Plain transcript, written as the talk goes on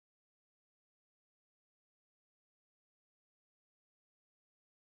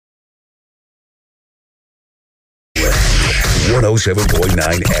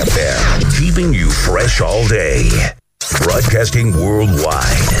107.9 FM, keeping you fresh all day. Broadcasting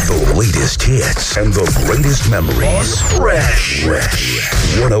worldwide, the latest hits and the greatest memories. Fresh.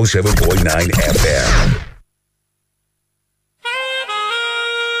 107.9 FM.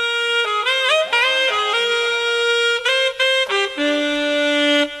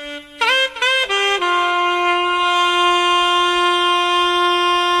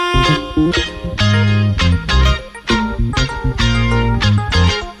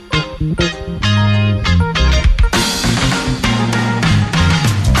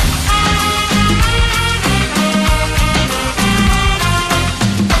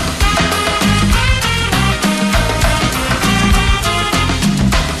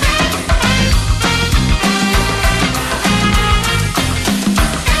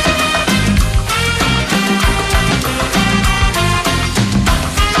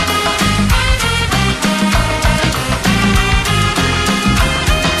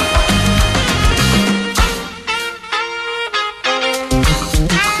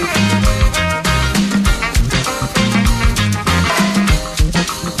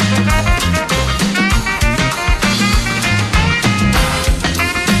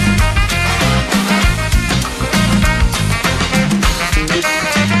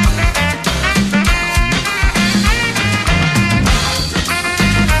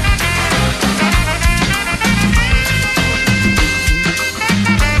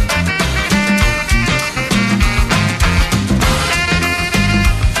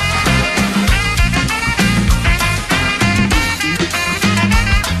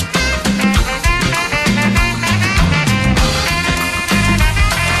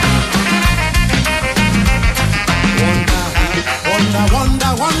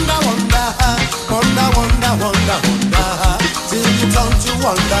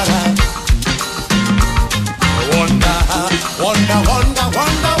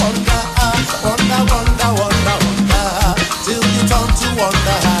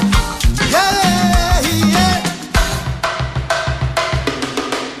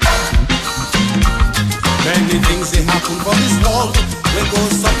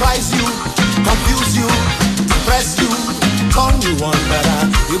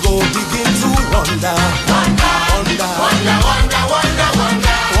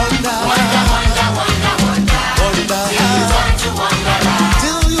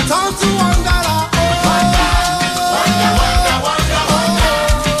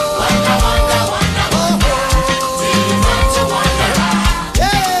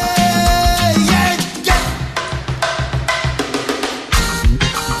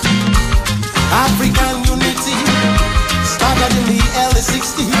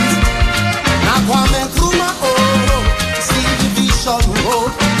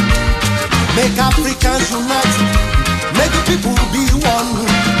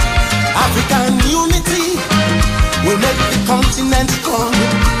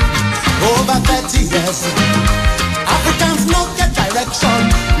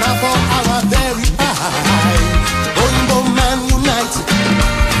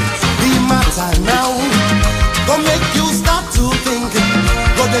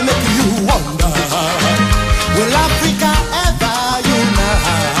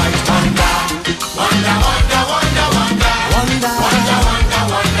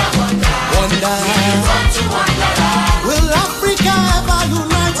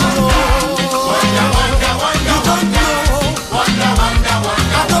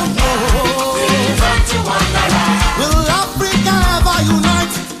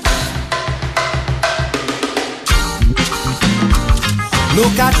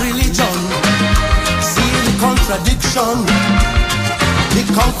 Look at religion, see the contradiction, the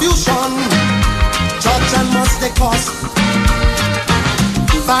confusion, church and must they cause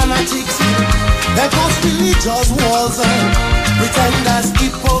fanatics, they cause religious wars, pretenders,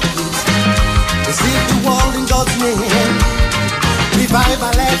 hypocrites, deceive the world in God's name,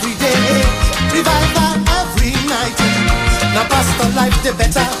 revival every day, revival every night, now pastor life they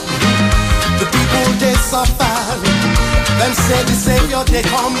better, the people they suffer. Them say the Savior they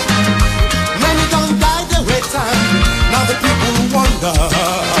come. Many don't die the way time. Now the people wonder,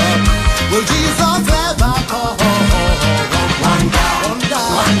 will Jesus ever come? Wonder, wonder,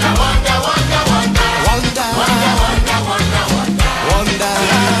 wonder, wonder, wonder, wonder, wonder, wonder, wonder, wonder, wonder, wonder.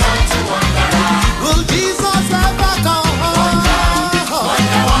 Will Jesus ever come? Wonder, wonder,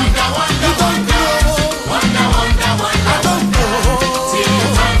 wonder, wonder, you don't know. Wonder, wonder, wonder, I don't know. Till you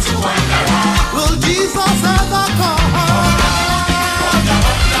come to wonder. Will Jesus ever come?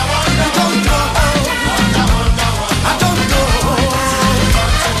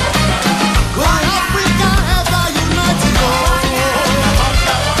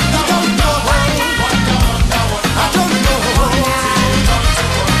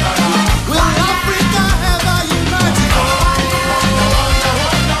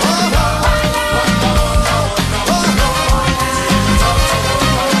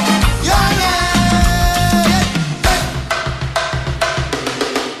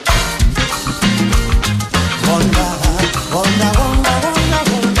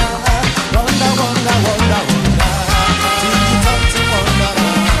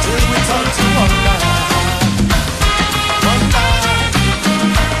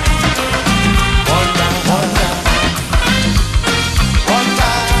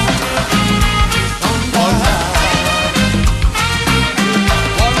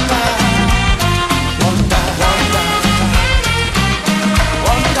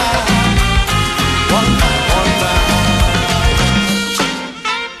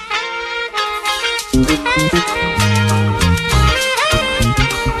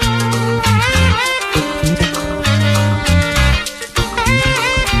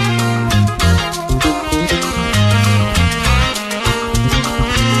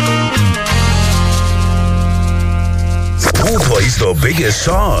 biggest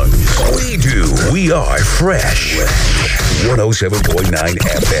songs. We do. We are Fresh. 107.9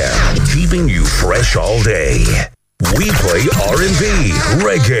 FM. Keeping you fresh all day. We play R&B,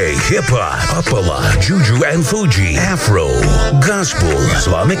 reggae, hip-hop, Apala, Juju and Fuji, Afro, gospel,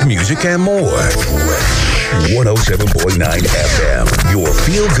 Islamic music, and more. Fresh 107.9 FM, your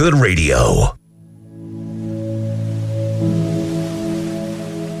feel-good radio.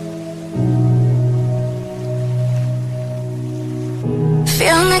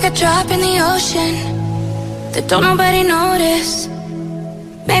 Feeling like a drop in the ocean that don't nobody notice.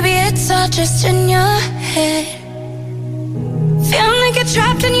 Maybe it's all just in your head. Feeling like you're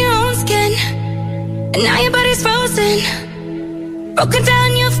trapped in your own skin, and now your body's frozen. Broken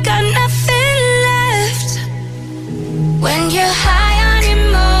down, you've got nothing left. When you're high on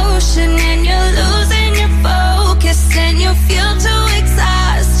emotion and you're losing your focus, and you feel too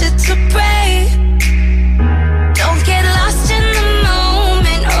exhausted to pray. Don't get lost in the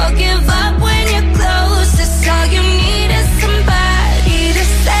moment or give up when you're closest. All you need is somebody to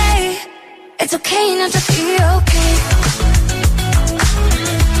say it's okay not to be okay.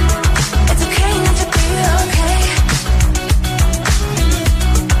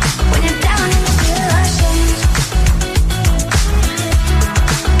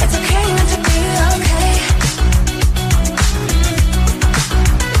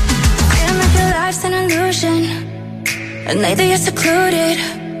 And lately you're secluded,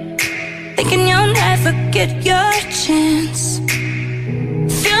 thinking you'll never get your chance.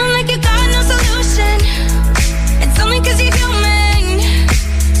 Feeling like you got no solution. It's only cause you're human.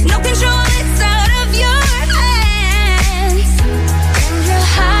 No control, it's out of your hands. And you're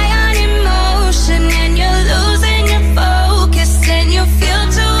high on emotion and you're losing your focus, and you feel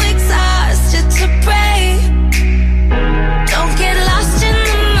too exhausted to pray. Don't get lost in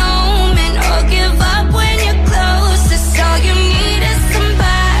the moment or give up when you're closest. All you need is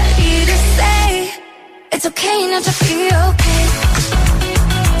somebody to say it's okay not to be okay.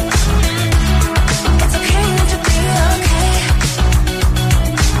 It's okay not to be okay.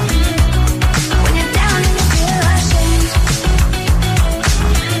 When you're down and you feel ashamed,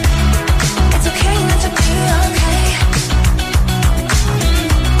 it's okay not to be okay.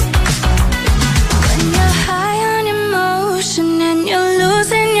 When you're high on emotion and you're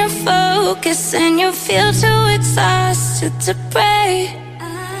losing your focus, and you feel too exhausted to pray.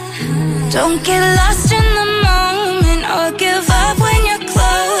 Don't get lost in the moment or give up when you're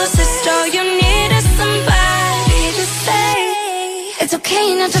closest. All you need is somebody to say it's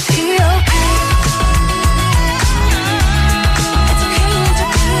okay not to be okay. It's okay not to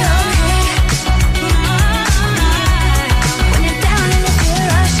be okay. When you're down and you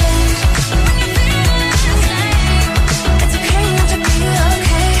feel ashamed, it's okay not to be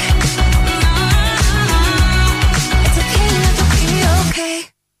okay. It's okay not to be okay.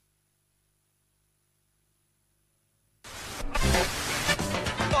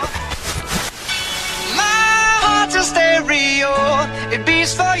 Stereo, it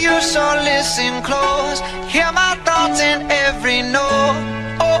beats for you, so listen close. Hear my thoughts in every note.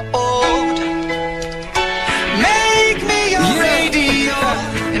 Make me your radio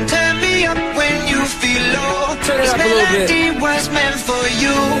and turn me up when you feel low. This melody was meant for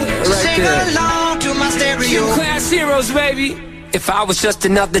you, so sing along to my stereo. Class heroes, baby. If I was just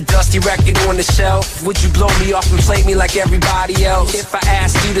another dusty record on the shelf, would you blow me off and play me like everybody else? If I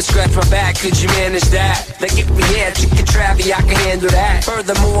asked you to scratch my back, could you manage that? Like if we had chicken Travie, I can handle that.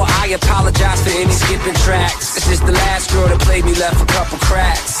 Furthermore, I apologize for any skipping tracks. It's just the last girl that played me left a couple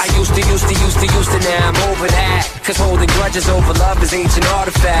cracks. I used to, now I'm over that. Cause holding grudges over love is ancient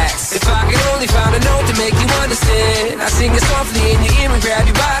artifacts. If I could only find a note to make you understand, I sing it softly in your ear and grab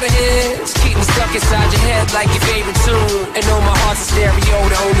you by the hands. Keep me stuck inside your head like your favorite tune, and know my heart's a stereo,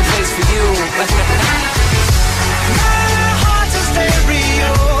 the only place for you. My heart's a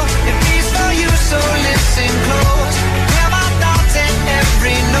stereo, it beats for you, so listen close. Hear my thoughts in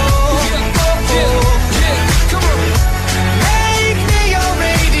every note. Come on. Make me your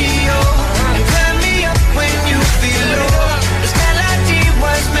radio and turn me up when you feel low. This melody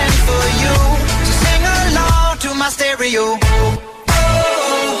was meant for you, so sing along to my stereo.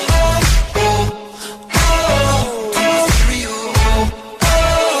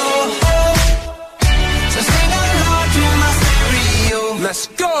 Let's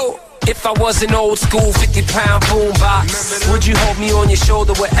go! If I was an old school 50-pound boombox, would you hold me on your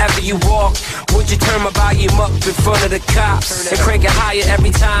shoulder wherever you walk? Would you turn my volume up in front of the cops and crank it higher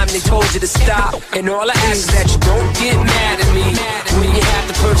every time they told you to stop? And all I ask is that you don't get mad at me when you have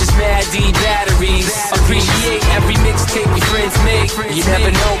to purchase Mad D batteries. Appreciate every mixtape your friends make. You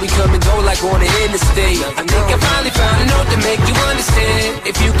never know, we come and go like like on the interstate. I think I finally found a note to make you understand.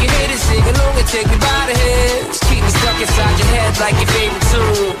 If you can hit it, sing along and take me by the hand. Just keep me stuck inside your head like your favorite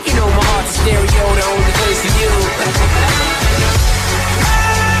tune. You know my heart's a stereo, the only place for you.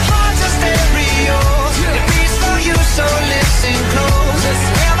 My heart's a stereo, it beats for you, so listen close.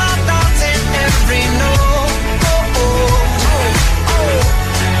 Hear my thoughts in every note.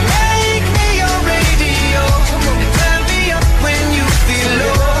 Make me your radio, and turn me up when you feel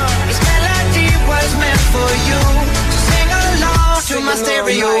low. This melody was meant for you, so sing along to my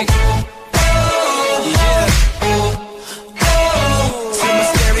stereo.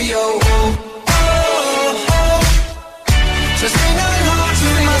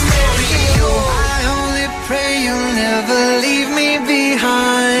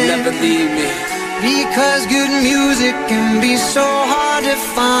 Leave me. Because good music can be so hard to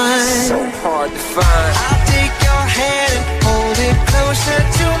find. So hard to find. I'll take your hand and hold it closer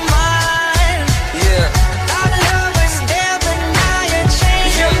to mine. Yeah. Our love was there, but now you're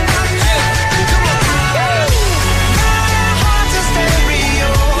changing my mind. My heart's a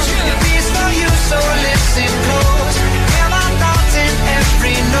stereo, it beats for you, so listen close. Hear my thoughts in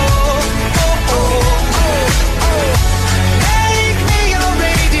every note.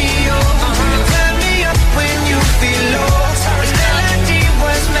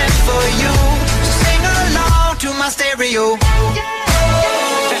 My stereo.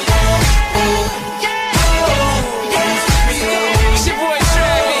 It's your boy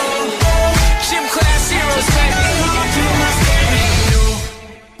Travi, Gym Class Heroes, baby.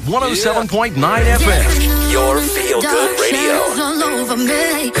 107.9 FM. Your feel-good radio. All over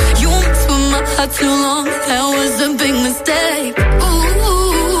me. You messed with my heart too long. That was a big mistake.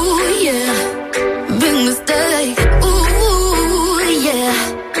 Ooh, yeah. Big mistake. Ooh, yeah.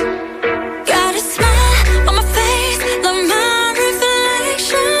 Got a smile on my face, like my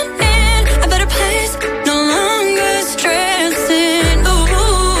reflection in a better place. No longer stressing.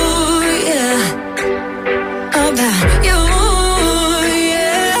 Ooh, yeah. About you.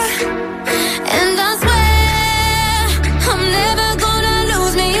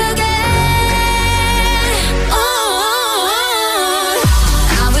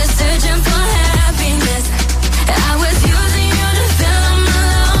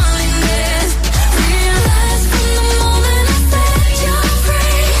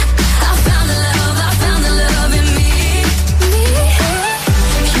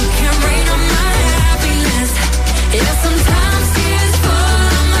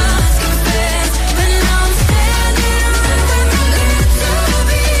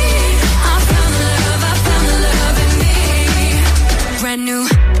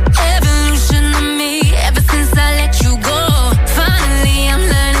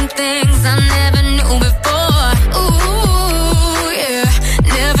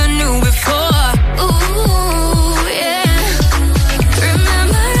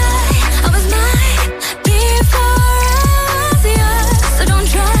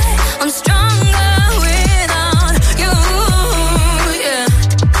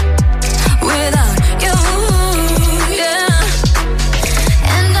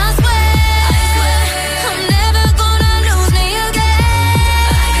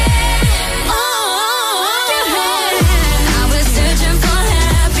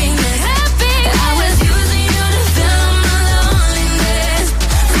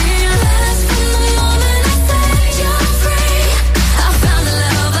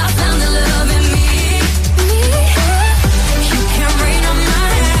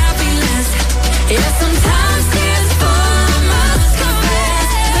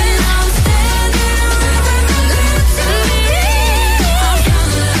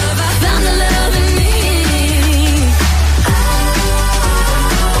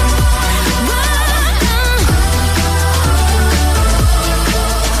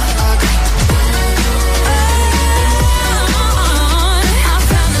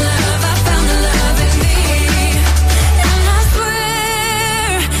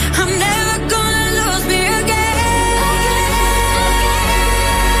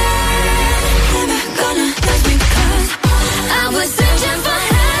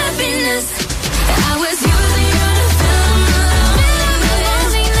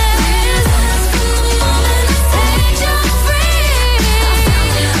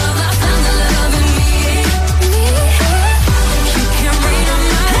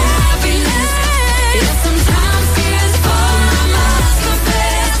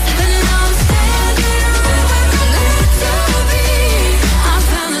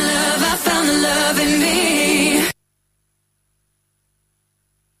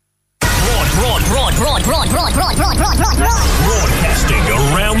 Broadcasting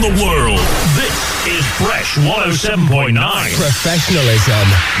around around the world. This is Fresh 107.9. Professionalism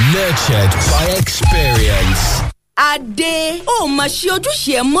nurtured by experience. Adé ó máa ṣe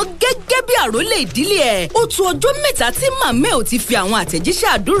ojúṣe ẹ mọ́ gẹ́gẹ́ bí àrólé ìdílé ẹ̀. Ó tu ọjọ́ mẹ́ta tí màmá ẹ̀ ò ti fi àwọn àtẹ̀jíṣẹ́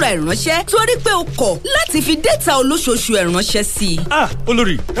àdúrà ẹ̀ ránṣẹ́ torí pé ó kọ̀ láti fi dẹ́ta olóṣooṣù ẹ̀ ránṣẹ́ sí i.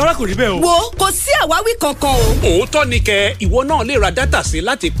 Olórí rárá kò rí bẹ́ẹ̀ o. Wo kò sí àwáwí kankan o. Òótọ́ ni kẹ́ ìwọ náà lè ra dátà sí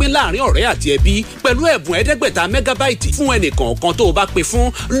láti pín láàrin ọ̀rẹ́ àti ẹbí pẹ̀lú ẹ̀bùn 500 mẹ́gábáìtì fún ẹnìkọ̀ọ̀kan tó o bá pín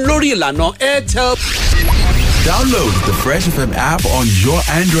fún lórí ìlànà Airtel. Download the Fresh FM app on your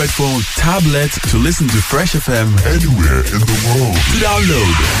Android phone, tablet to listen to Fresh FM anywhere in the world. To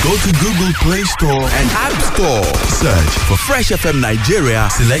download, go to Google Play Store and App Store. Search for Fresh FM Nigeria,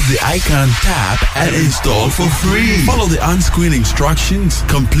 select the icon, tap, and install for free. Follow the on-screen instructions,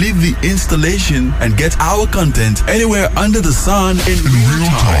 complete the installation, and get our content anywhere under the sun in real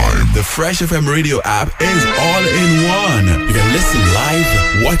time. The Fresh FM radio app is all in one. You can listen live,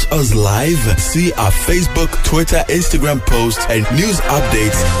 watch us live, see our Facebook, Twitter, Instagram posts, and news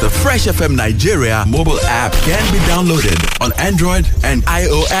updates. The Fresh FM Nigeria mobile app can be downloaded on Android and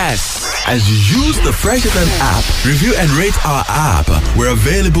iOS. As you use the Fresh FM app, review and rate our app. We're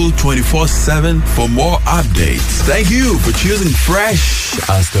available 24/7 for more updates. Thank you for choosing Fresh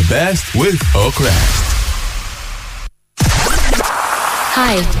as the best with Oakrest.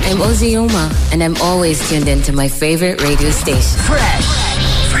 Hi, I'm Ozzy Oma, and I'm always tuned into my favorite radio station. Fresh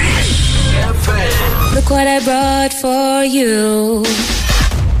FM. Look what I brought for you.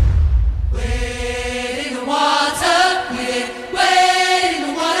 Wade in the water, wade in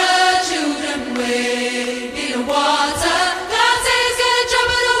the water, children, wade in the water. God said he's gonna jump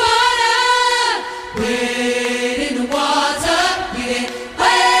in the water. Wade in the water,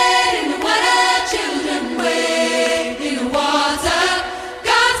 wade in the water, children, wade in the water.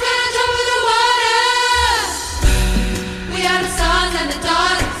 God's gonna jump in the water. We are the sons and the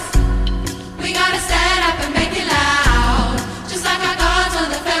daughters. We gotta stand up and make it loud, just like our gods on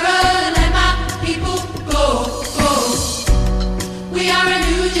the Pharaoh. Let my people go, go. We are a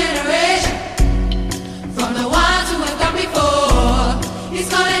new generation from the ones who have gone before. He's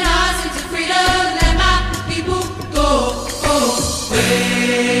calling us into freedom. Let my people go, go.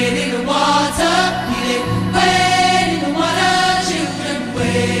 Wade in the water, wade in the water, children,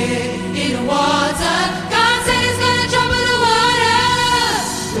 wade in the water. God said he's gonna jump in the water.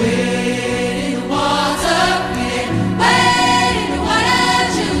 Wade in the water, wade in the water,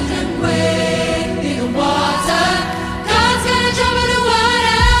 children, wade in the water. God's gonna jump in the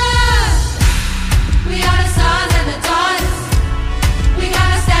water. We are the sons and the daughters. We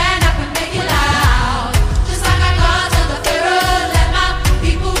gotta stand up and make it loud, just like our gods of the Pharaoh. Let my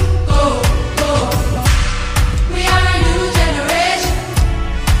people go, go. We are a new generation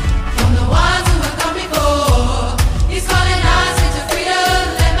from the ones who have come before. He's calling us into freedom.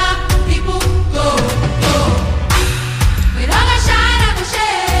 Let my people go, go. We don't got shine and we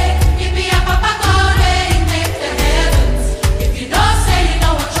shake. Give me a papa call, they make the heavens. If you don't say you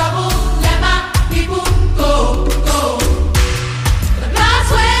don't want trouble, let my people go, go. The blood,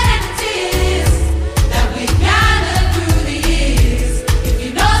 sweat, and the tears that we gathered through the years. If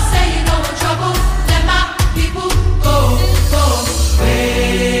you don't say you don't want trouble, let my people go, go.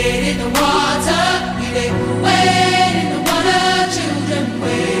 Wade in the water, wade in the water, children,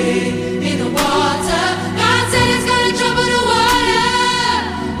 wade in the water. God said he's gonna jump in the water.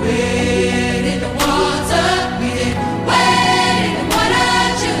 Wade in the water, wade in the water,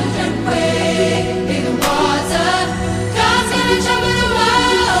 children, wade in the water. God's gonna jump in the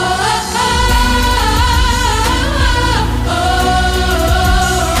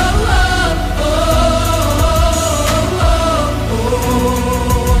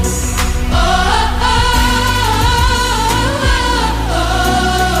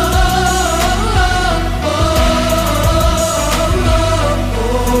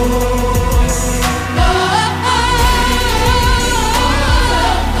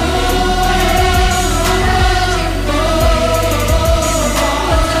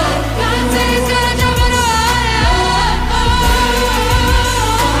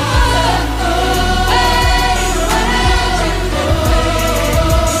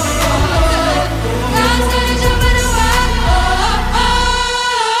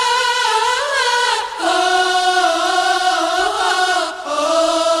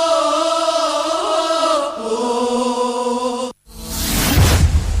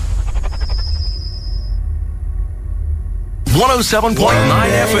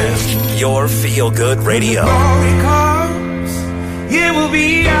FM, your feel-good radio. It will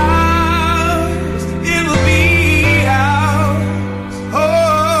be ours. It will be ours.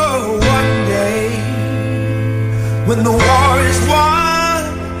 Oh, one day when the war is won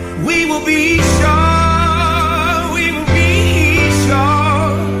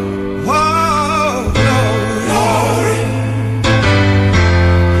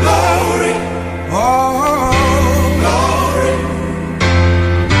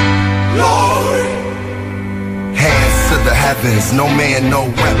weapons, no man, no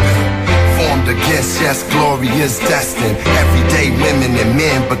weapon formed against, yes, glory is destined. Everyday women and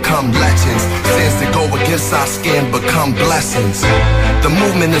men become legends. Sins that go against our skin become blessings. The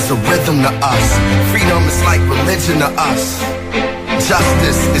movement is a rhythm to us. Freedom is like religion to us.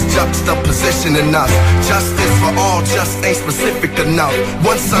 Justice is juxtapositioning us. Justice for all just ain't specific enough.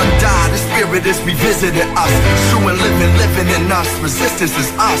 One son died, the spirit is revisiting us. True and living in us. Resistance is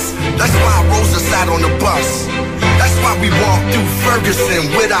us. That's why Rosa sat on the bus. That's why we walk through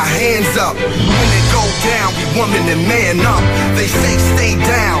Ferguson with our hands up. When it go down, we woman and man up. They say stay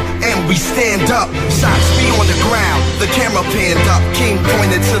down, and we stand up. Shots be on the ground, the camera panned up. King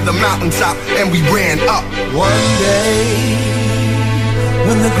pointed to the mountaintop, and we ran up. One day,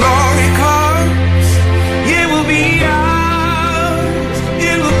 when the glory comes, it will be ours.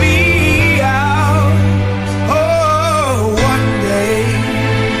 It will be ours. Oh, one day,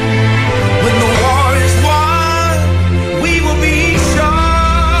 when the war is won, we will be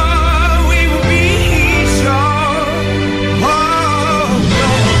sure. We will be sure. Oh,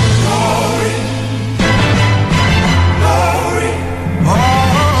 glory, glory,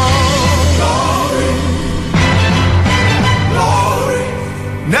 glory, glory.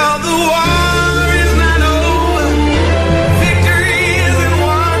 Now the war is not over, victory isn't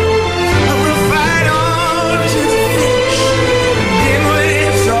won. We'll fight on to the finish. Then when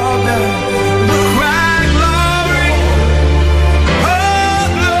it's all done, we'll cry glory, oh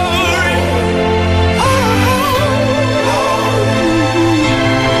glory, oh glory.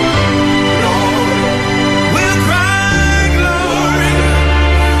 We'll cry glory,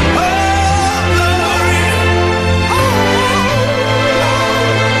 oh glory,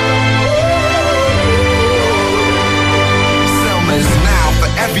 Selma is now for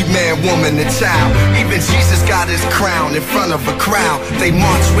every man, woman, and child. Even Jesus got his crown in front of a crowd. They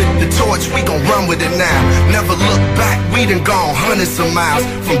march with the torch, we gon' run with it now. Never look back, we done gone hundreds of miles.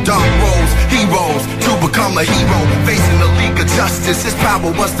 From dark roads, heroes, to become a hero. Facing the League of Justice, his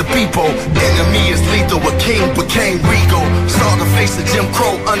power was the people. Enemy is lethal, a king became regal. Saw the face of Jim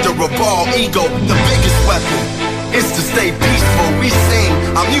Crow under a bald ego. The biggest weapon is to stay peaceful. We sing,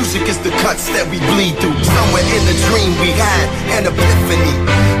 our music is the cuts that we bleed through. Somewhere in the dream we had an epiphany.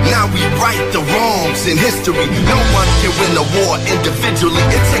 Now we right the wrongs in history. No one can win the war individually.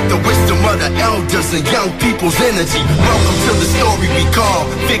 It take the wisdom of the elders and young people's energy. Welcome to the story we call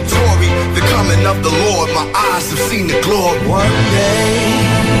victory. The coming of the Lord, my eyes have seen the glory. One day,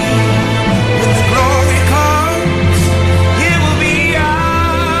 when the glory comes, it will be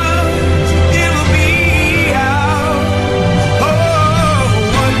ours. It will be ours. Oh,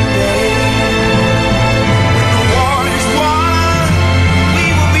 one day, when the war is won, we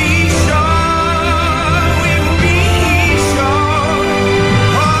will be sure. We will be sure.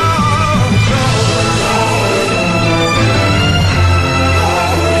 Oh,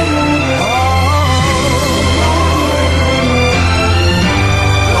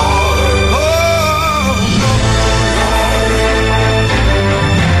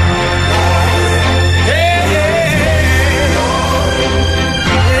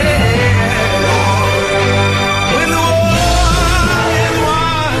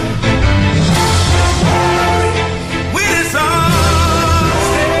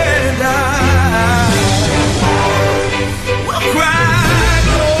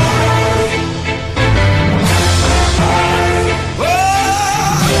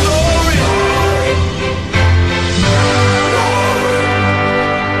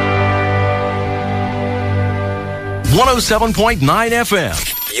 .9 FM,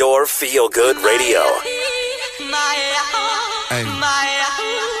 your feel-good radio. Hey.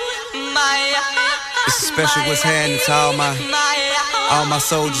 It's a special what's happening to all my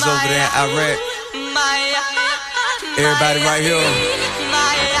soldiers over there in Iraq. Everybody right here.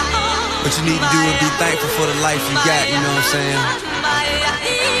 What you need to do is be thankful for the life you got, you know what I'm saying?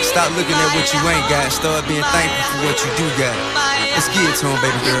 Stop looking at what you ain't got. Start being thankful for what you do got. Let's get it to him,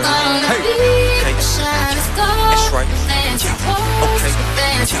 baby girl. Hey. That's right. Okay.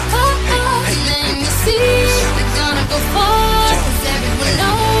 We're gonna go far, 'cause everyone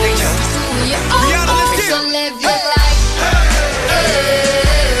knows just who you are. So live your life.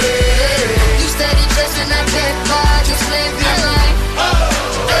 You steady chasing that paper, just live your life.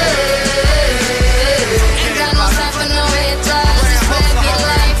 Ain't got no time for no haters, just live your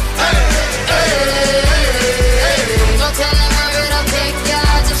life. Don't tell them where it'll take ya,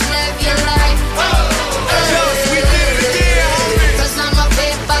 just live your life. 'Cause I'm a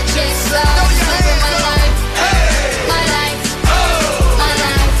paper chaser, just living my life. My life, my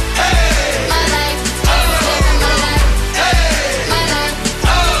life.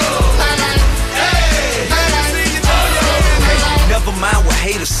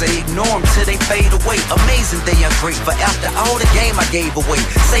 great. For after all the game I gave away,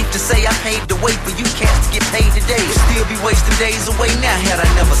 safe to say I paved the way for you cats to get paid today. Still be wasting days away now had I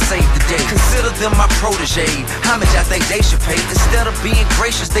never saved the day. Consider them my protege. How much I think they should pay? Instead of being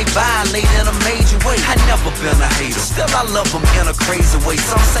gracious, they violate in a major way. I never been a hater, still I love them in a crazy way.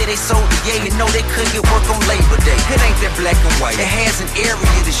 Some say they sold the yay and know they couldn't get work on Labor Day. It ain't that black and white, it has an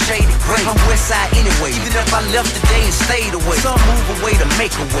area that's shaded gray. I'm west side anyway, even if I left today and stayed away. Some move away to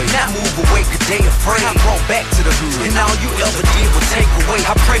make a way, not move away cause they afraid. I brought back to the hood, and all you ever did was take away.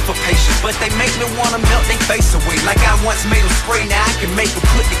 I pray for patience, but they make me wanna melt they face away. Like I once made them spray, now I can make them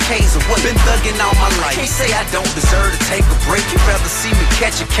put the K's away. Been thugging all my life, can't say I don't deserve to take a break. You'd rather see me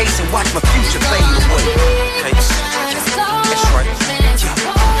catch a case and watch my future fade away. Case, that's right.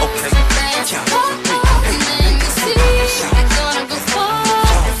 Yeah. Okay. Yeah.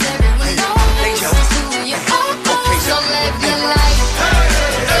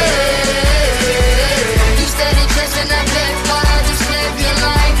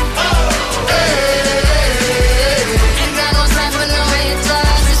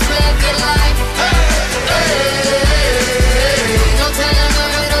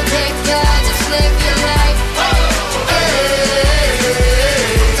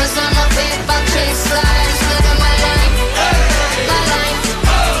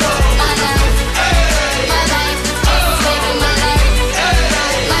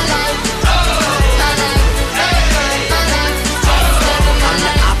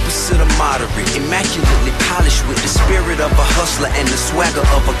 Immaculately polished with the spirit of a hustler and the swagger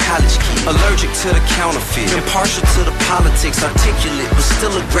of a college kid. Allergic to the counterfeit, impartial to the politics, articulate, but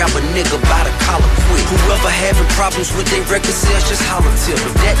still a grab a nigga by the collar quick. Whoever having problems with their record sales, just holler tip.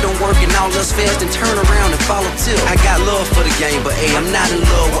 If that don't work and all else fails, then turn around and follow tip. I got love for the game, but hey, I'm not in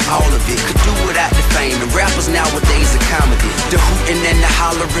love with all of it. Could do without the fame, and rappers nowadays are comedy. The hooting and the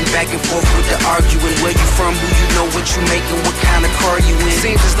hollering, back and forth with the arguing. Where you from, who you know, what you making, what kind of car you in.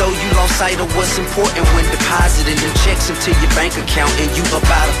 Seems as though you lost sight of what's important when depositing them checks into your bank account and you up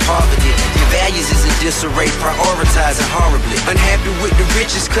out of poverty. Your values is in disarray, prioritizing horribly. Unhappy with the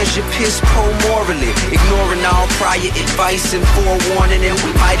riches cause you're piss poor morally. Ignoring all prior advice and forewarning, and we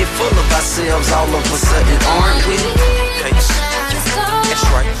mighty full of ourselves all of a sudden, aren't we? Okay. That's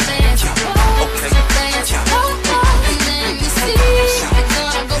right. Yeah. Okay.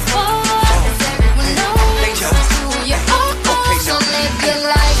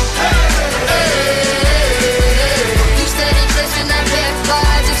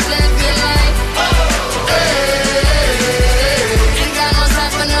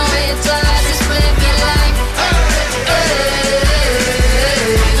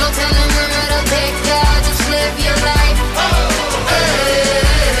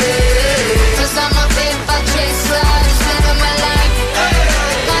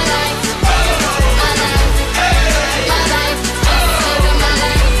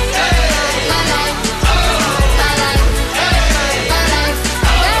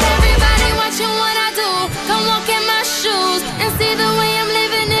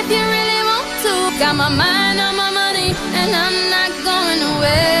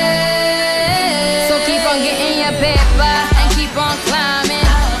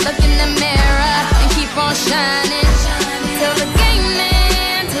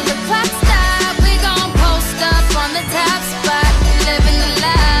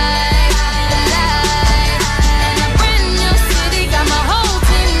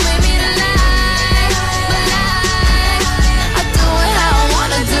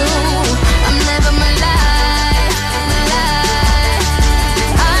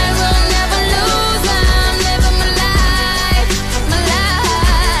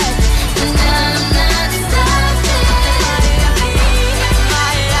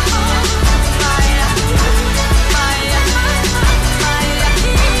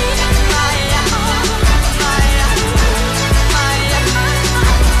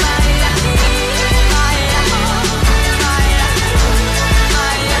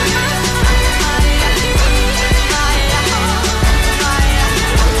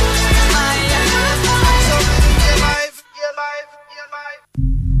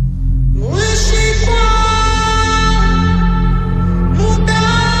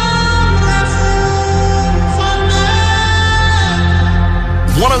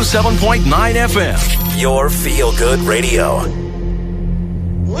 .9 FM, your feel-good radio.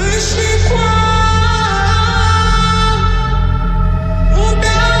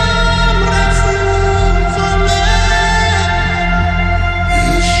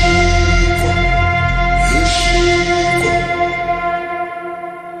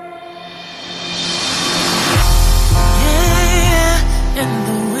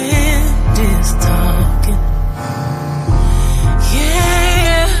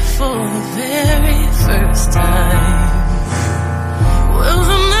 this time. Well,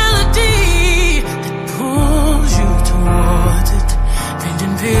 the melody that pulls you towards it,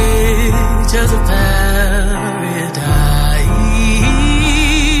 painting pictures of paradise,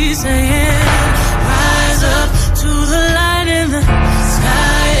 saying, rise up to the light in the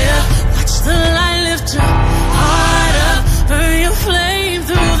sky, watch the light lift your heart up, burn your flame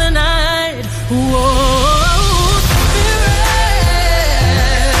through the night. Whoa.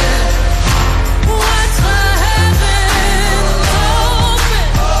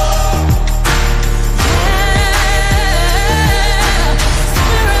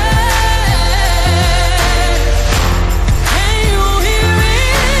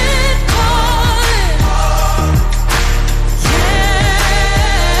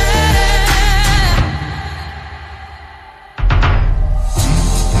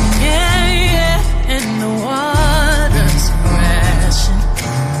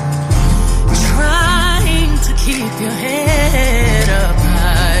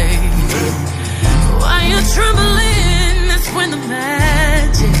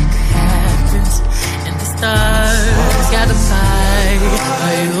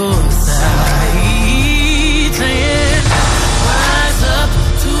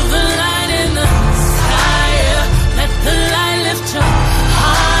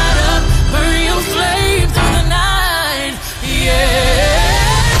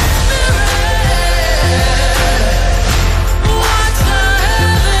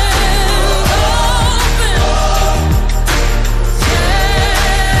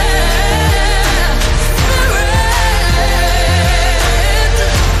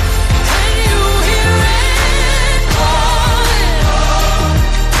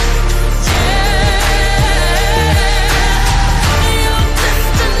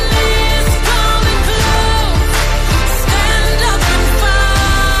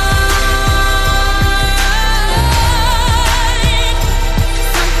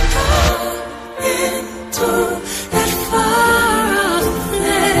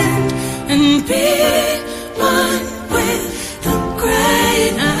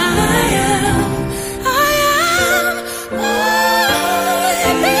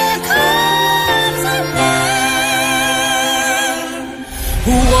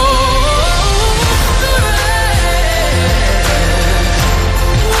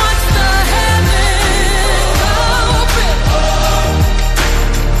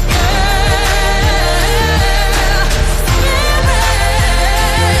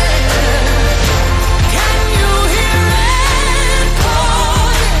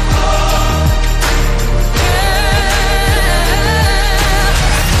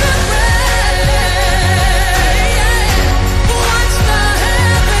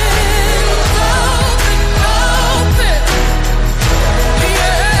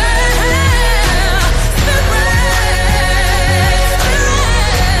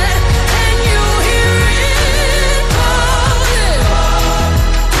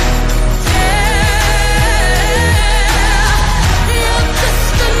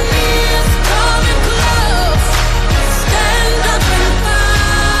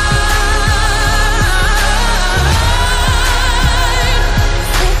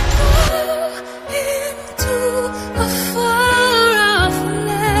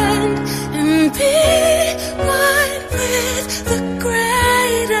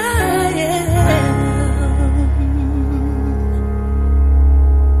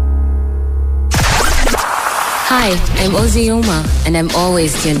 Hi, I'm Ozzy Uma, and I'm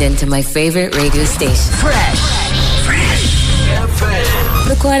always tuned into my favorite radio station. Fresh FM.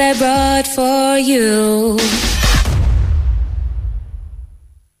 Look what I brought for you.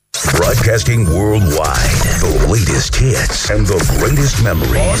 Broadcasting worldwide, the latest hits and the greatest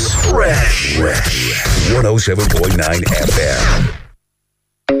memories. Fresh 107.9 FM.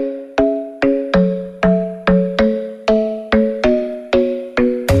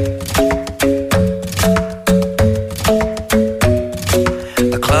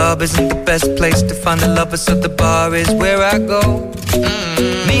 Isn't the best place to find the lovers, so the bar is where I go.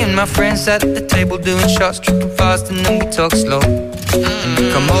 Me and my friends at the table doing shots, tripping fast, and then we talk slow.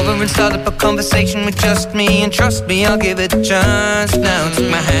 Come over and start up a conversation with just me, and trust me, I'll give it a chance. Now take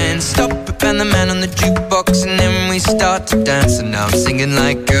my hand, stop it, and the man on the jukebox, and then we start to dance. And now I'm singing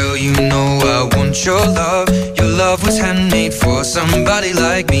like, girl, you know I want your love. Your love was handmade for somebody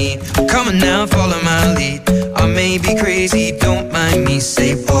like me. Come on now, follow my lead. I may be crazy, don't mind me.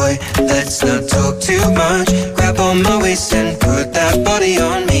 Say, boy, let's not talk too much. Grab on my waist and put that body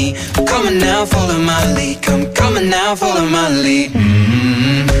on me. Come on now, follow my lead. Come on now, follow my lead.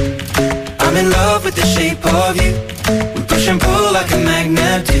 I'm in love with the shape of you. We push and pull like a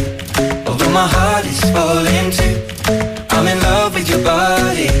magnet do. Although although my heart is falling too. I'm in love with your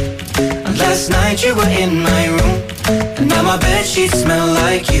body. And last night you were in my room, and now my bedsheets smell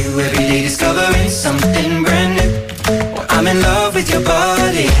like you. Every day discovering something brand new. Well, I'm in love with your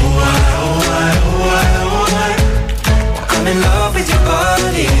body. Oh, I, oh, I, oh, I, oh, I. I'm in love with your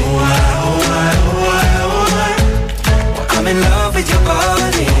body. Oh, I, oh, I, oh, I, oh, I. I'm in love with your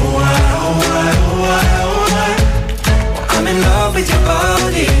body. Oh, I, oh, I, oh, I, oh, I. I'm in love with your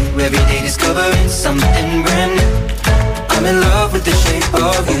body. Every day discovering something brand new. I'm in love with the shape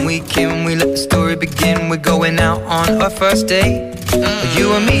of you. When we came, we let the story begin. We're going out on our first date.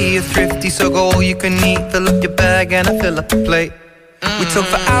 You and me are thrifty, so go all you can eat. Fill up your bag and I fill up the plate. We talk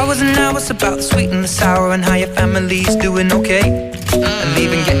for hours and hours about the sweet and the sour and how your family's doing okay. And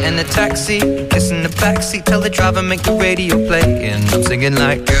even getting a taxi, kissing the backseat, tell the driver make the radio play. And I'm singing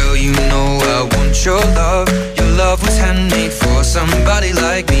like, girl, you know I want your love. Your love was handmade for somebody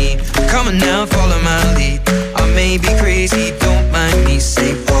like me. Come on now, follow my lead. I may be crazy, don't mind me.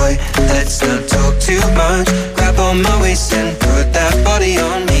 Say, boy, let's not talk too much. Grab on my waist and put that body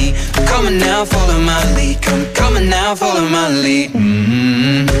on me. Come on now, follow my lead. Come on now, follow my lead.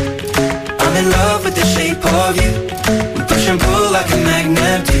 I'm in love with the shape of you. We push and pull like a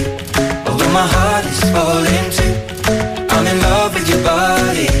magnet do. Although my heart is falling too. I'm in love with your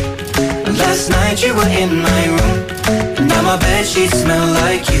body. And last night you were in my room, and now my bedsheets smell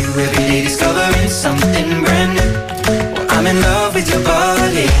like you. Every day discovering something brand new. Well, I'm in love with your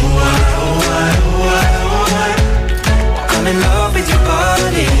body. Oh, I, oh, I, oh, I, oh, I. I'm in love with your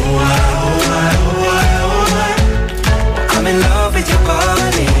body. Oh, I, oh, I, oh, I, oh, I. I'm in love with your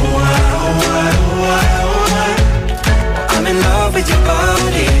body. Oh, I, oh, I, oh, I, oh, I. I'm in love with your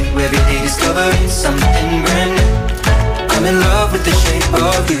body. Every day discovering something brand new. I'm in love with the shape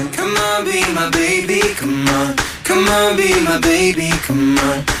of you. Come on, be my baby, come on. Come on, be my baby, come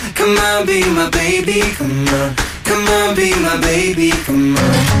on. Come on, be my baby, come on. Come on, be my baby, come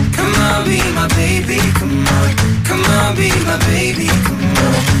on. Come on, be my baby, come on. Come on, be my baby, come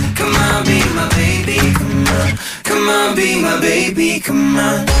on. Come on, be my baby, come on. Come on, be my baby, come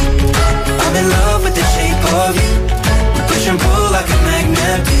on. I'm in love with the shape of you. We push and pull like a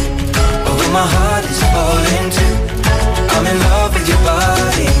magnet do. Although my heart is falling too. I'm in love with your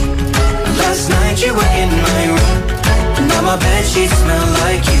body. Last night you were in my room, and now my bedsheets smell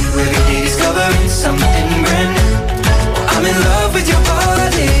like you. Every day discovering something brand new. I'm in love with your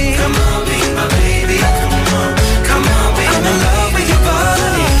body. Come on, be my baby. Come on, come on, be. I'm in love with your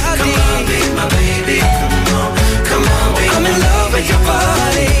body. Come on, be my baby. Come on, come on, be. I'm in love with your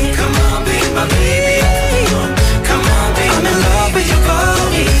body. Come on, be my baby. Come on, come on, be. I'm in love with your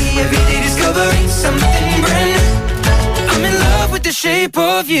body. Every day discovering something brand new. I'm in love with the shape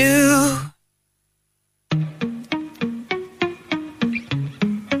of you.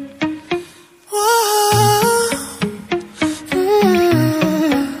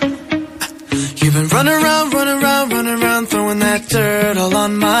 You've been running around, throwing that dirt all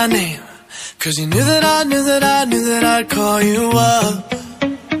on my name. 'Cause you knew that I'd call you up.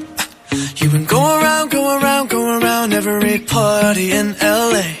 You've been going around every party in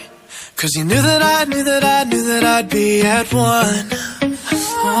LA. 'Cause you knew that I'd be at one.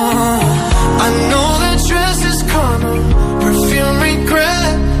 Oh, I know that dress is karma, perfume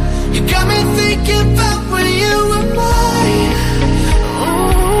regret. You got me thinking about when you were mine.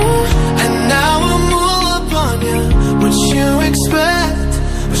 And now I'm all up on you. What you expect?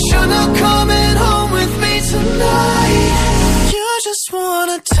 But you're not coming home with me tonight. You just want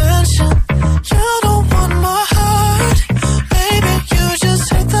attention. You don't want my heart. Baby, you just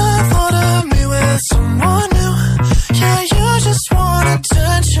hate the thought of me with someone new. Yeah, you just want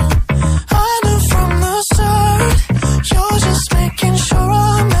attention. I knew from the start. You're just making sure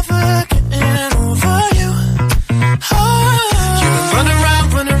I'm never getting over you. You've been running around,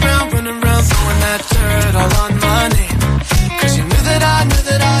 throwing that dirt all on my name. 'Cause you knew that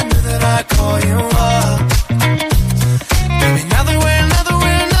I'd call you up. Baby, now that we're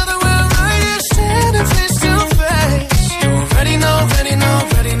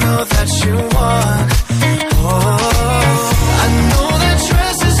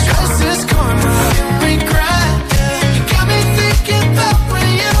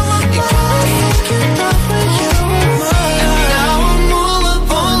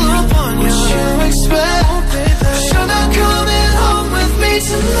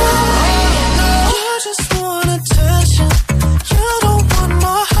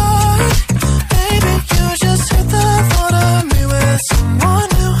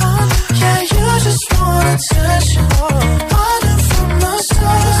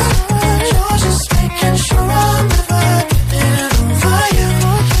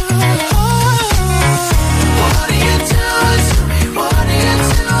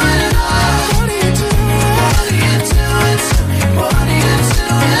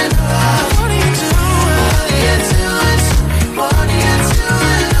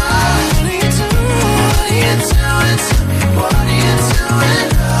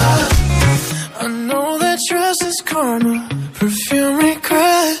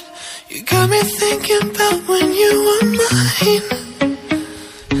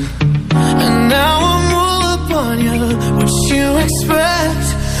you expect?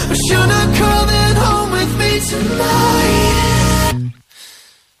 Or should I call it home with me tonight?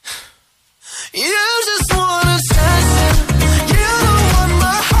 You just want attention. You don't want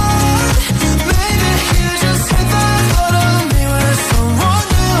my heart. Maybe you just hit that thought of me with someone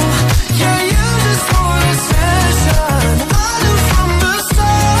new. Yeah, you just want attention. I knew from the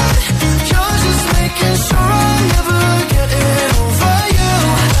start. You're just making sure I never get it over you.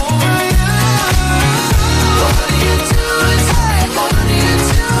 What are you doing? What are you doing? What are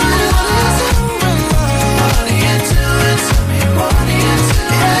you doing to me? What are you doing?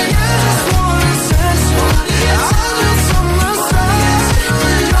 Yeah, you just want attention. I knew from the start.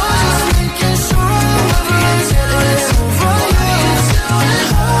 You're just making sure I never get it over you.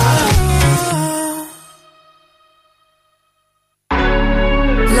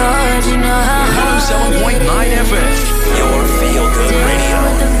 Lord, you know how 107.9 FM, your feel good radio.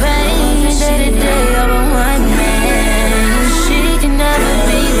 the pain day to day of a one man. She can never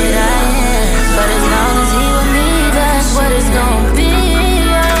be what I am, but as long as he with me, that's what it's gonna be.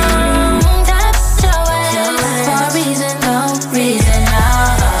 That's your way for a reason, no reason.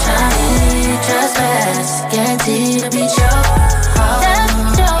 Now trying to trust fast, guaranteed to be true.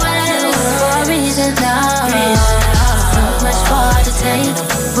 That's your way for a reason, no reason. So much more to take,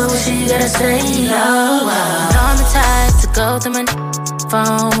 but what she gotta say? Oh, wow. I'm the type to go through my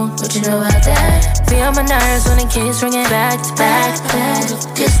phone, but you know about that. Feel my nerves when it keeps ringing back to back.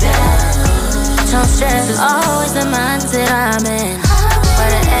 Just that. Don't stress is always the mindset I'm in.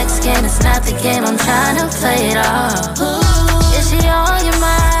 But an X game is not the game, I'm trying to play it off. Is she on your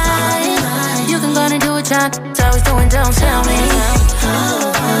mind? You can go and do what y'all always doing, don't tell me.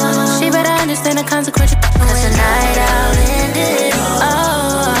 She better understand the consequences, cause the night out ended.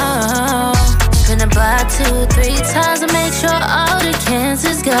 Oh, spin the block 2-3 times to make sure all the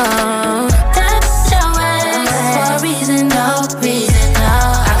cancers go. That's your way for a reason, no reason, no.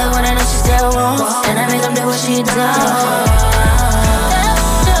 I got one I know she still wants, and I make them do what she does.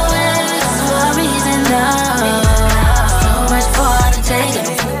 That's your way for a reason, no. So much for her to take,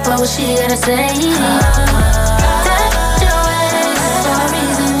 but what she gotta say? That's your way for a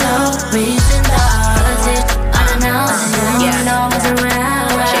reason, no reason, no. Cause it's unannounced, you know I was around.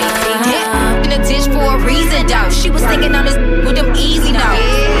 In a ditch for a reason, though. She was thinking on this with them easy, though.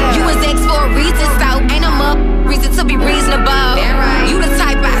 You was ex for a reason, so ain't no more reason to be reasonable. You the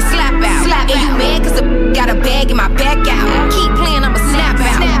type I slap out. And you mad cause the got a bag in my back out. Keep playing, I'ma snap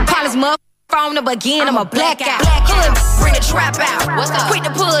out. Call his mother phone up again, I'ma black out. Hood, bring the trap out. Quick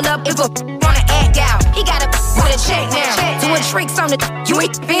to pull up if a wanna act out. He got a with a check now. Doing tricks on the you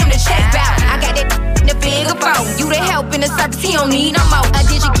ain't him to check out. I got that in the bigger phone. You the help in the service, he don't need no more.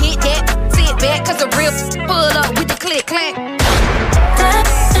 Did you get that? Sit back, cause the real pull up with the click clack.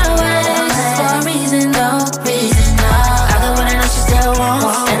 That's the way for a reason, no reason, no. I got one I know she still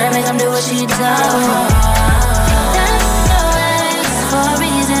wants, and I make them do what she does. That's the way for a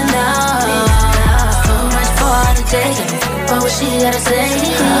reason, no. So much for her to take, but what she gotta say?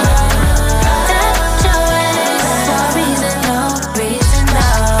 That's your way for a reason, no reason, no.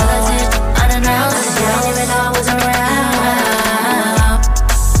 Cause it's unannounced, you don't even know I was around.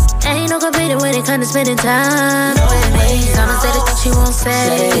 Ain't no competing when it comes to spending time with me. I'ma say the she won't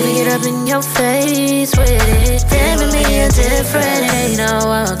say. Baby, get up in your face with it. Them and me are different, ain't no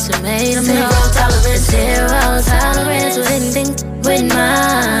ultimatum. Zero tolerance with anything with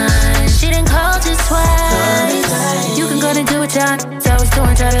mine. She done called you twice. You can go and do what y'all always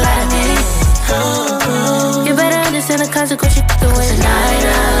doing, try to lie to me. You better understand the consequence you doing. Tonight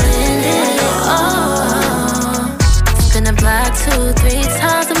out ended. Oh, spin the block 2-3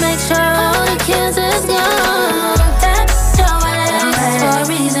 times to make sure all the cancers gone. That's your way for a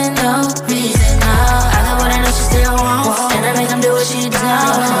reason, no reason, no. I got what I know she still wants, and I make them do what she does.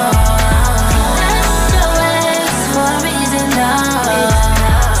 That's your way for a reason, no.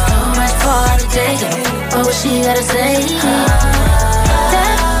 So much for her to take, but what she gotta say?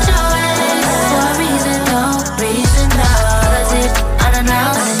 That's your way for a reason, no reason, no. Cause it's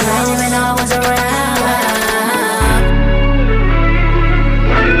unannounced, you ain't even know I was around.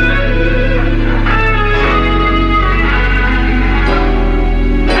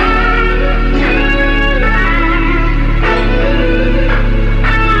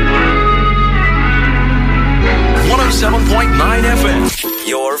 107.9 FM,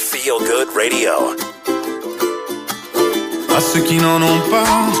 your feel good radio. À ceux qui n'en ont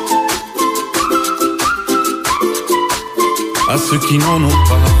pas, à ceux qui n'en ont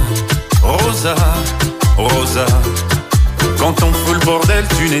pas. Rosa, Rosa, quand on fout le bordel,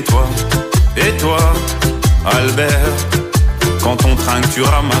 tu nettoies. Et toi, Albert, quand on trinque, tu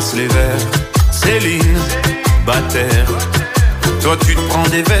ramasses les verres. Céline, célibataire. Toi tu te prends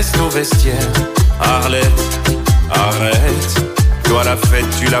des vestes au vestiaire. Arlette, arrête. Toi la fête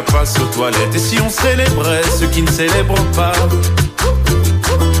tu la passes aux toilettes. Et si on célébrait ceux qui ne célèbrent pas?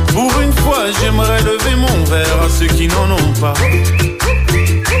 Pour une fois j'aimerais lever mon verre à ceux qui n'en ont pas.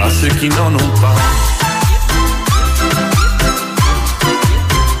 À ceux qui n'en ont pas.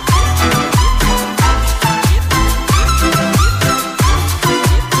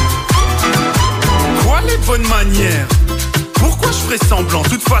 Bonne manière. Pourquoi je ferais semblant? De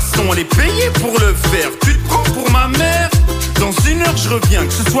toute façon on est payé pour le faire. Tu te prends pour ma mère? Dans 1 heure je reviens,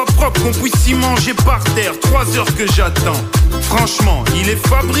 que ce soit propre, qu'on puisse y manger par terre. 3 heures que j'attends. Franchement, il est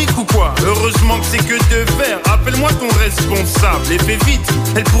fabrique ou quoi? Heureusement que c'est que de verre. Appelle-moi ton responsable et fais vite,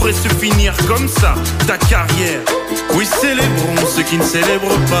 elle pourrait se finir comme ça, ta carrière. Oui, célébrons ceux qui ne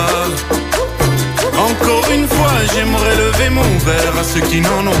célèbrent pas. Encore une fois, j'aimerais lever mon verre à ceux qui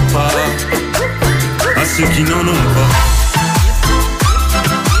n'en ont pas. À ceux qui n'en ont pas.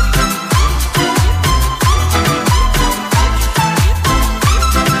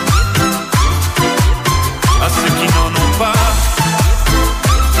 À ceux qui n'en ont pas.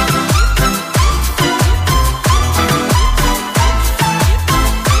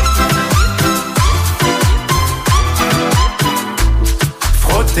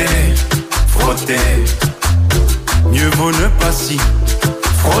 Frotter, frotter. Mieux vaut ne pas s'y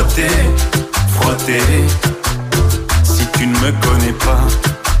frotter. Frotter, si tu ne me connais pas.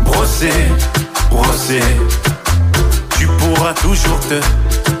 Brosser, brosser, tu pourras toujours te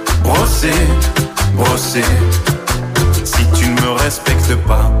brosser, brosser, si tu ne me respectes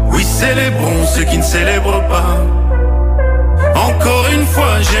pas. Oui, célébrons ceux qui ne célèbrent pas. Encore une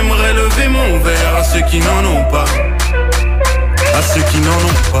fois, j'aimerais lever mon verre à ceux qui n'en ont pas. À ceux qui n'en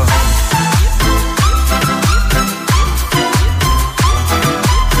ont pas.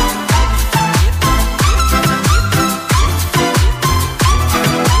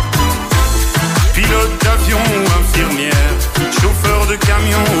 Chauffeur de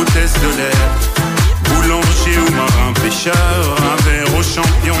camion, hôtesse de l'air, boulanger ou marin pêcheur, un verre aux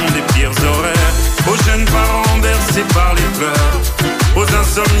champions des pires horaires, aux jeunes parents bercés par les pleurs, aux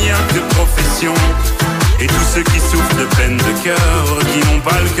insomniaques de profession, et tous ceux qui souffrent de peine de cœur, qui n'ont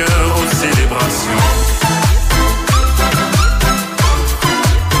pas le cœur aux célébrations.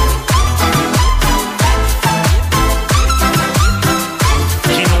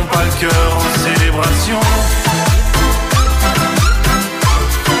 Qui n'ont pas le cœur aux célébrations.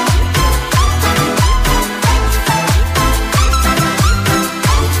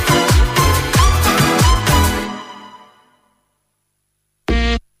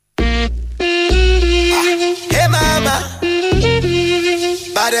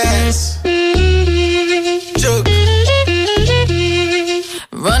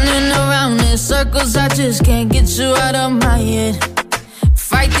 Circles, I just can't get you out of my head.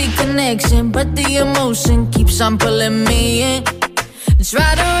 Fight the connection, but the emotion keeps on pulling me in.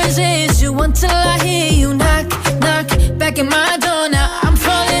 Try to resist you until I hear you knock, knock back in my door. Now I'm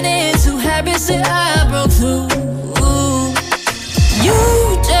falling into habits that I broke through. You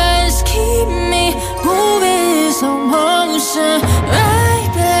just keep me moving slow motion, right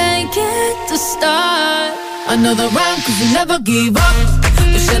back at the start. Another round, cause you never give up.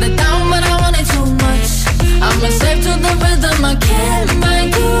 You shut it down, but I want it too much. I'm a slave to the rhythm, I can't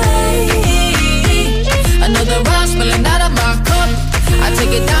make you wait. Another round, spilling out of my cup. I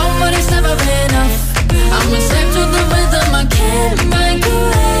take it down, but it's never enough. I'm a slave to the rhythm, I can't make you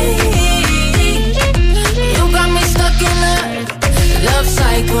wait. You got me stuck in a love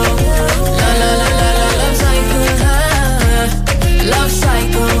cycle. La la la la la, love cycle. Love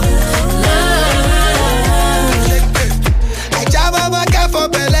cycle. For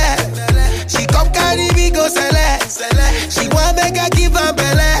Bele, she come carry me go select. She want make I give her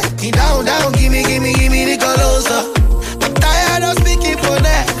Bele. Me down, down, gimme the colosa. I'm tired of speaking for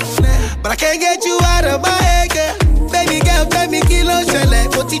that, but I can't get you out of my head, girl. Baby girl, tell me kilo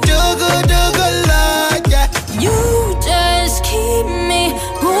select. But you jogo like yeah. You just keep me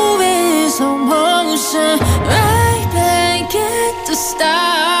moving slow motion, right back at the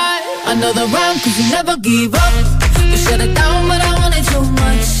start. Another round, cause you never give up. You shut it down, but I want it too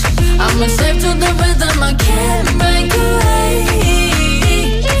much. I'm a slave to the rhythm, I can't break away.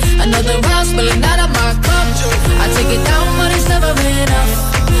 Another round, spilling out of my cup. I take it down, but it's never enough.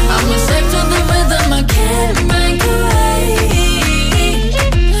 I'm a slave to the rhythm, I can't break away.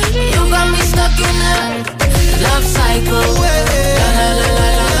 You got me stuck in a love cycle. La la la la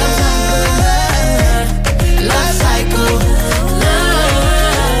la, love cycle. Love cycle.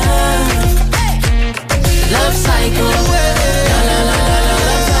 Love cycle.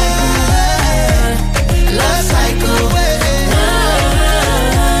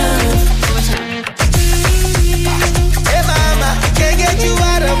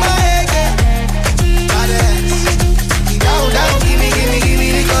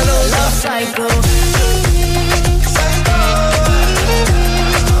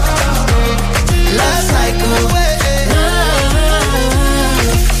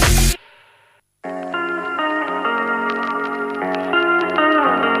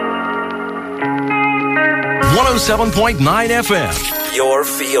 107.9 FM. Your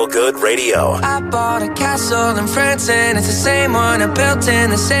feel-good radio. I bought a castle in France and it's the same one I built in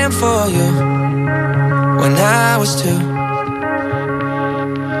the sand for you when I was 2.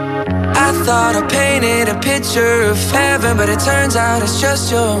 I thought I painted a picture of heaven, but it turns out it's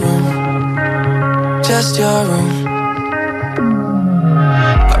just your room. Just your room.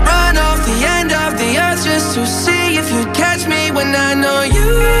 I run off the end of the earth just to see if you'd catch me when I know you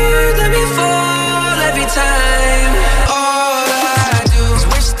let me fall every time. All I do is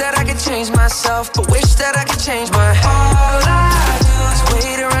wish that I could change myself, but wish that I could change my heart. All I do is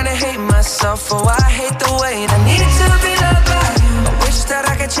wait around and hate myself. Oh, I hate the way I need to be loved by you. I wish that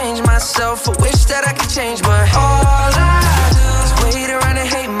I could change myself, I wish that I could change my heart. All I do is wait around and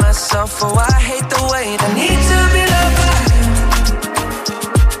hate myself. Oh, I hate the way I need to be loved by you.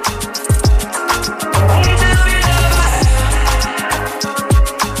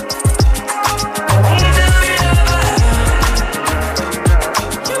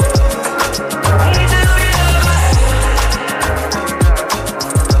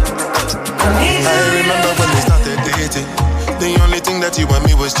 That you and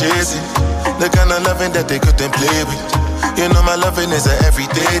me was chasing, the kind of loving that they couldn't play with. You know my loving is an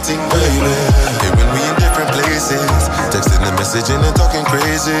everyday thing, baby. And when we in different places, texting and messaging and talking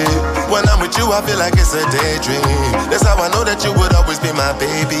crazy. When I'm with you, I feel like it's a daydream. That's how I know that you would always be my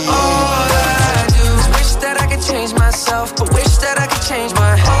baby. All I do is wish that I could change myself, but wish that I could change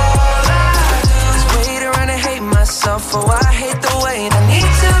my heart. All I do is wait around and hate myself. Oh, I hate the way I need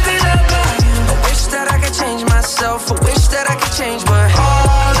to be loved by you. I wish that I could change myself, I wish that I could change my heart.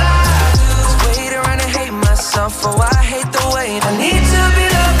 All I do is wait around and hate myself. Oh, I hate the way I need to be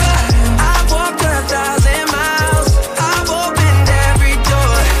loved by you. I've walked 1,000 miles, I've opened every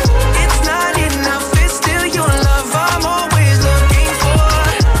door. It's not enough, it's still your love I'm always looking for.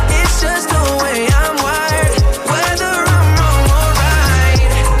 It's just the way I'm wired, whether I'm wrong or right.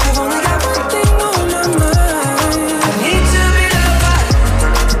 I've only got one thing on my mind. I need to be loved by you.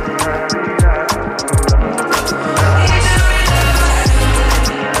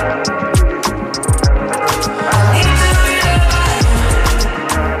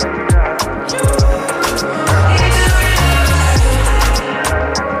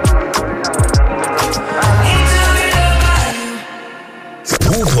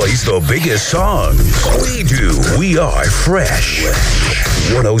 The biggest songs. We do. We are Fresh.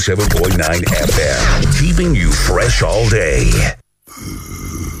 107.9 FM. Keeping you fresh all day.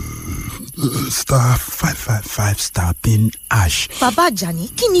 Star 555 star pin hash. Bàbá Àjàní,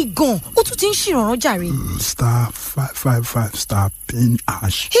 kí ni gan? Ó tún ti ń ṣèrànràn jàre. Star 555 star pin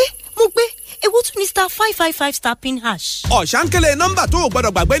hash. Mo gbé ewu tún ní star 555 star pin hash. Ọ̀sánkélé nọ́mbà tó o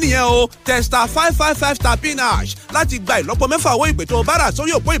gbọ́dọ̀ gbàgbé nìyẹn o. Tẹ star 555 star pin hash láti gba ìlọ́po mẹ́fà owó ìpè tó o bá rà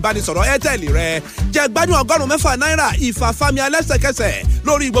sórí òpó ìbánisọ̀rọ̀ Airtel rẹ. Jẹ gbádùn $100 náírà ìfàfàmì alẹ́sẹ̀kẹsẹ̀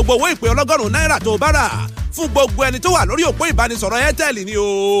lórí gbogbo owó ìpè $100 náírà tó o bá rà. Fún gbogbo ẹni tó wà lórí òpó ìbánisọ̀rọ̀ Airtel ni o.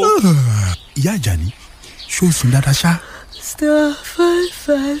 Ìyá Àjàní, ṣó o sùn dáadáa ṣá? Star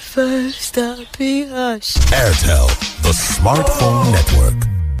 555 star pin hash. Airtel, the smartphone network.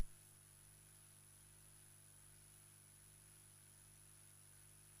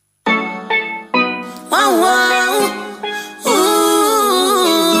 Wow, wow.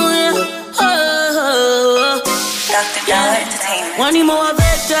 Ooh, yeah. Dr. Dollar Entertainment. One more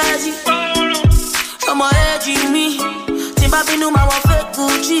veggie. Some more edgy me. Timbabi no ma want fake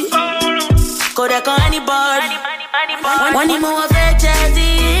Gucci. Go there call anybody. One more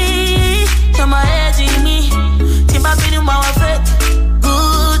veggie. Some more edgy me. Timbabi no ma want fake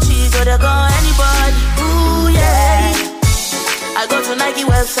Gucci. Go there call anybody. Ooh yeah. I go to Nike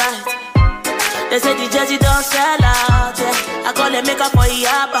website. They say the jersey don't sell out, yeah. I call them make up for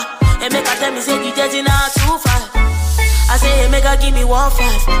Yaba. And make her tell me say the jersey not too far. I say, hey, make her give me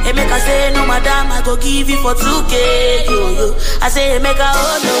 1.5. Hey, make her say, no madam, I go give you for 2K, yo. I say, hey, make her,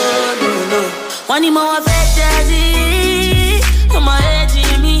 oh no. One more fake jersey. Come on, edgy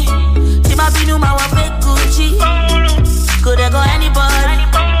me. Timbabi no ma want fake Gucci. Could they go anybody?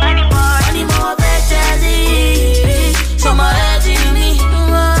 One more fake jersey. Some more edgy me.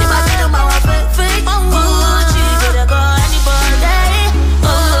 Timbabi no ma want fake Gucci. Could they go anybody?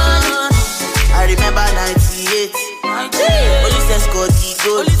 Oh, I remember 98. Police escort the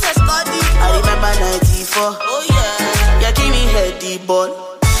goal. I remember 94. Oh yeah. Yeah, give me head the ball.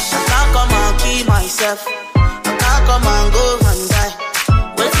 I can't come and kill myself. I can't come and go and die.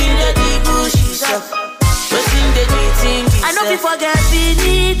 Waiting the bush yourself. Waiting the thing. I know before get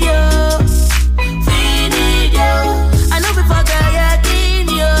video. I know before get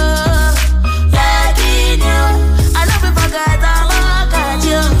yakinyo. I know before get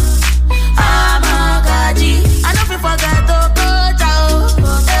amagaji. I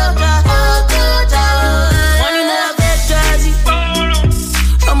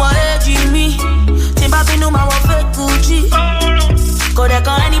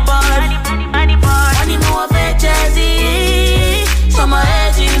Money more fake Jazzy. Show my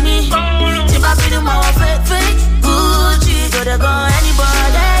head to me. Tip up in my fake Gucci. Go to go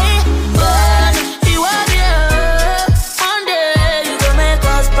anybody. But you are there. One day you gon' make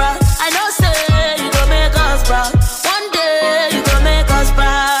us proud. I know say you gon' make us proud. One day you gon' make us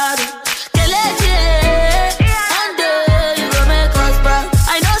proud. Kelechi. One day you gon' make us proud.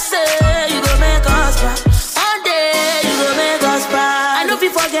 I know say you gon' make us proud. One day you gon' make us proud. I know if you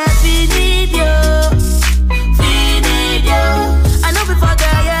forget.